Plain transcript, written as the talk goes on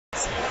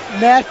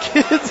Mad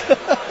Kids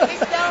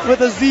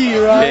with a Z,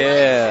 right?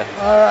 Yeah.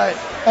 All right.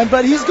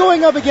 But he's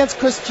going up against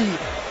Chris G.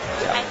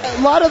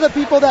 A lot of the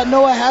people that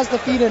Noah has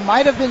defeated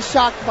might have been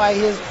shocked by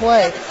his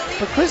play,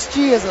 but Chris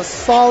G is a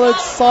solid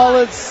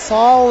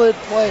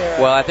player.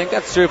 Well, I think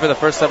that's true for the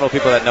first several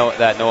people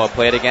that Noah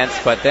played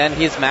against, but then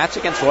his match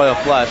against Royal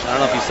Flush, I don't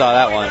know if you saw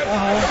that one.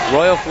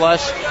 Royal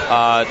Flush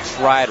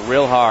tried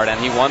real hard, and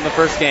he won the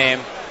first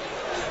game.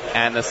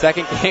 And the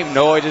second game,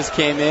 Noah just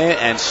came in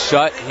and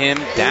shut him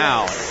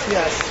down.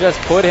 Yes. Just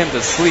put him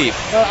to sleep.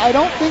 But I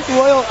don't think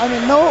no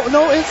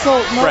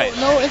insult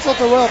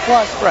to Royal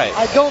Flush. Right.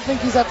 I don't think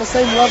he's at the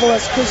same level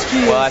as Chris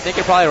G. Well, I think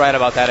you're probably right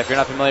about that. If you're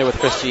not familiar with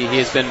Chris G, he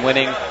has been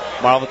winning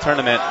Marvel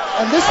Tournament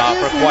and this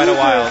for quite a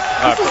while.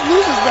 This is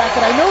losers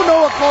bracket. I know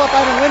Noah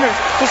qualified in winners,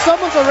 so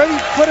someone's already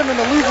put him in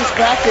the losers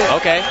bracket.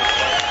 Okay.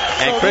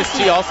 And so Chris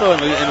G also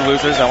in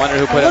losers. I wonder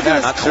who put him there.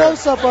 Look at this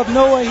close-up of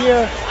Noah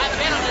here.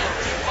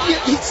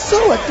 He's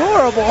so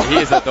adorable. He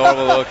is an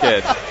adorable little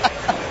kid.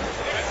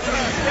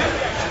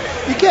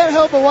 You can't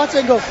help but watch it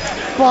and go,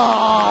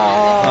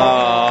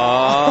 bah.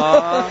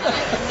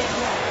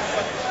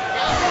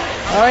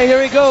 All right,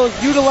 here he goes,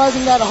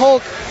 utilizing that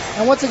Hulk.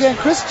 And once again,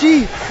 Chris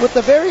G with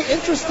the very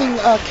interesting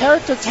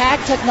character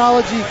tag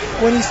technology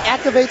when he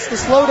activates the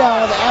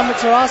slowdown of the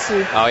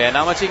Amaterasu. Oh, yeah,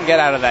 not much he can get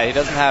out of that. He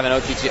doesn't have an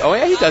OTG. Oh,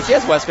 yeah, he does. He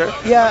has Wesker.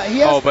 Yeah,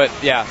 he has. Oh, but,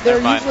 yeah, they're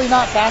usually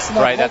not fast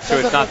enough. Right, that's true.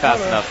 It's not fast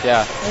enough,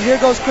 yeah. And here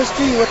goes Chris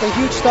G with a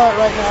huge start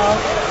right now.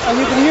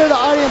 And you can hear the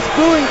audience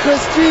booing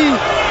Chris G.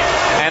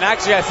 And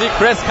actually, I see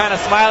Chris kind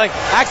of smiling.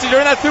 Actually,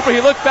 during that super,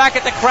 he looked back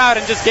at the crowd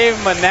and just gave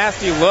him a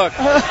nasty look.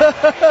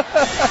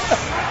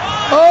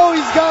 Oh,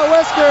 he's got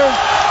Wesker.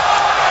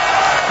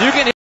 You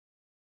can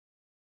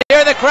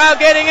hear the crowd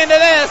getting into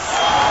this.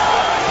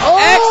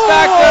 X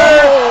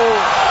Factor.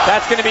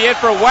 That's going to be it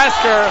for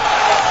Wesker,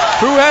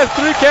 who has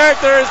 3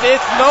 characters.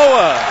 It's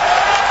Noah.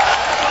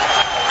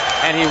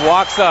 And he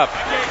walks up.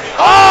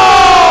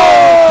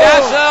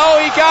 Oh,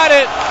 he got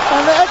it.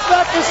 And the X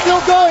Factor's still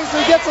going, so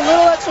he gets a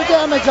little extra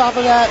damage off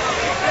of that.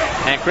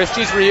 And Chris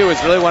G's Ryu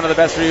is really one of the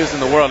best Ryus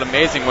in the world.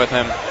 Amazing with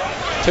him.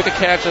 Took a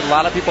character that a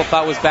lot of people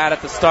thought was bad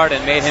at the start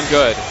and made him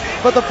good.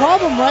 But the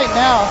problem right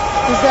now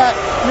is that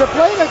you're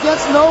playing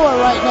against Noah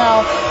right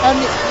now, and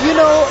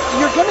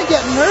you're going to get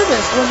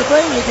nervous when you're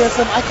playing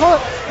against him. I call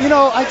it,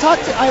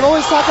 I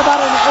always talk about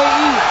it in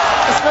AE,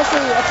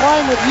 especially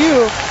applying with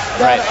you,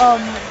 that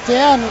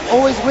Dan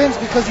always wins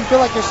because you feel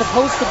like you're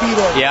supposed to beat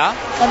him. Yeah.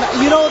 And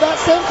that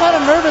same kind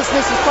of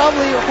nervousness is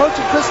probably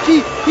approaching Chris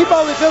G. He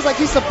probably feels like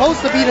he's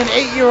supposed to beat an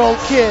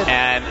 8-year-old kid.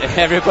 And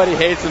everybody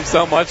hates him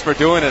so much for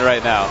doing it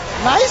right now.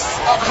 Nice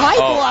high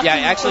blocking.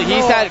 Yeah, actually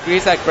he's had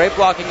great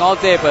blocking all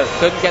day, but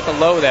couldn't get the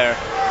low there.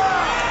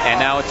 And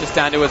now it's just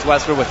down to his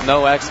Wesker with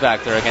no X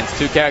Factor against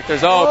 2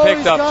 characters. Oh,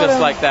 picked up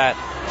just like that.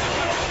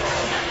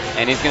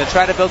 And he's going to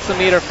try to build some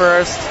meter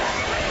first.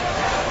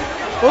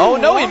 Oh,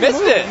 no, he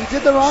missed it. He did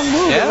the wrong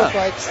move, it looked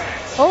like.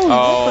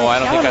 Oh, I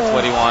don't think that's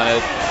what he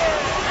wanted.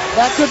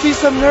 That could be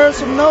some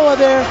nerves from Noah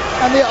there.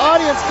 And the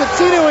audience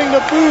continuing to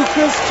boo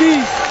Chris G.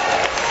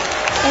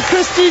 And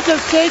Chris G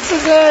just shakes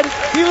his head.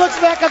 He looks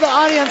back at the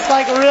audience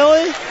like,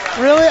 really?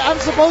 Really?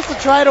 I'm supposed to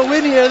try to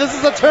win here. This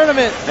is a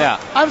tournament.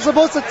 Yeah. I'm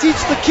supposed to teach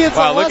the kids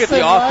a lesson. Wow, look at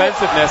the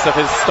offensiveness of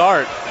his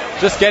start.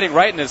 Just getting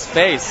right in his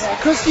face. Yeah,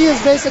 Chris G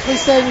is basically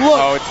saying, look.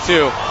 Oh, it's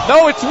 2.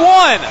 No, it's 1!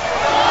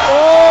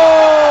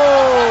 Oh!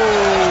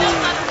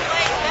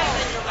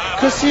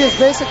 Chris G is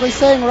basically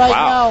saying right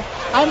now,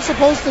 I'm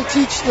supposed to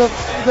teach the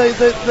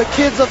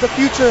kids of the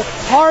future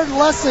hard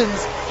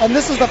lessons, and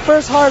this is the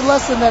first hard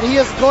lesson that he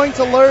is going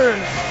to learn,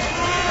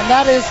 and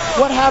that is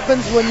what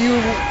happens when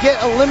you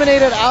get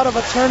eliminated out of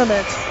a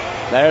tournament.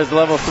 There's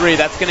level 3.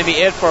 That's going to be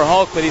it for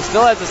Hulk, but he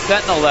still has a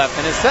Sentinel left,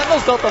 and his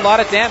Sentinel's dealt a lot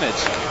of damage.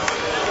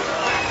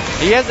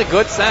 He has a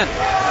good Sen.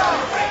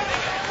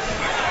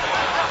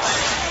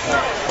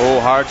 Oh,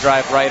 hard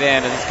drive right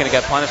in. Is this going to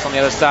get punished on the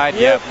other side?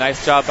 Yep.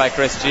 Nice job by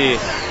Chris G.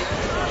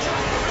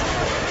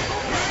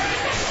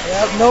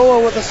 Yeah, Noah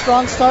with a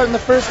strong start in the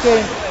first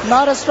game.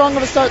 Not as strong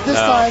of a start this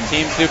time.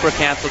 Team super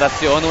cancel. That's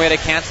the only way to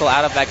cancel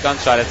out of that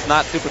gunshot. It's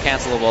not super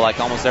cancelable like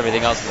almost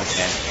everything else in this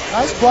game.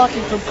 Nice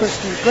blocking from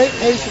Chris G. Great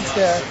patience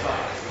there.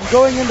 And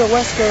going into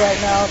Wesker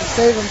right now to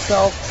save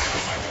himself.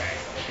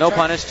 No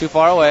punish. Too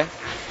far away.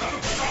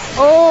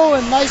 Oh,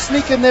 and nice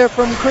sneak in there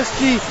from Chris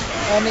G.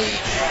 And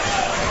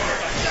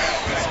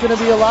it's going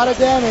to be a lot of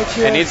damage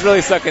here. And he's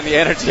really sucking the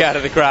energy out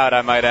of the crowd,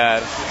 I might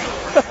add.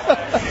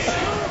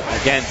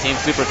 Again, team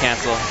super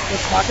cancel.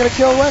 It's not going to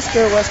kill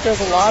Wesker. Wesker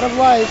has a lot of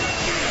life.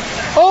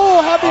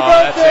 Oh, happy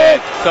birthday!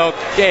 That's it. So,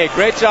 okay,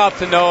 great job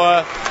to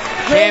Noah.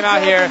 Came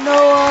out here.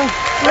 Noah.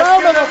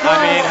 Round of applause.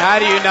 I mean, how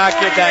do you not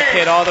give that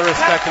kid all the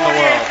respect in the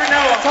world?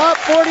 Top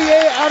 48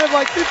 out of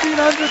like 1,500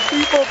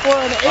 people for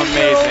an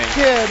 8-year-old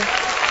kid.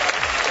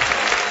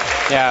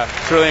 Yeah,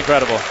 truly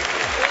incredible.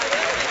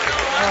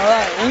 All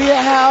right, we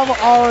have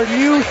our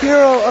new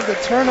hero of the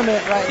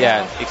tournament right now.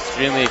 Yeah,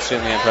 extremely,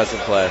 extremely impressive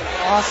play.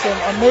 Awesome.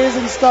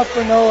 Amazing stuff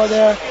for Noah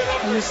there.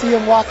 And you see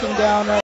him walking down right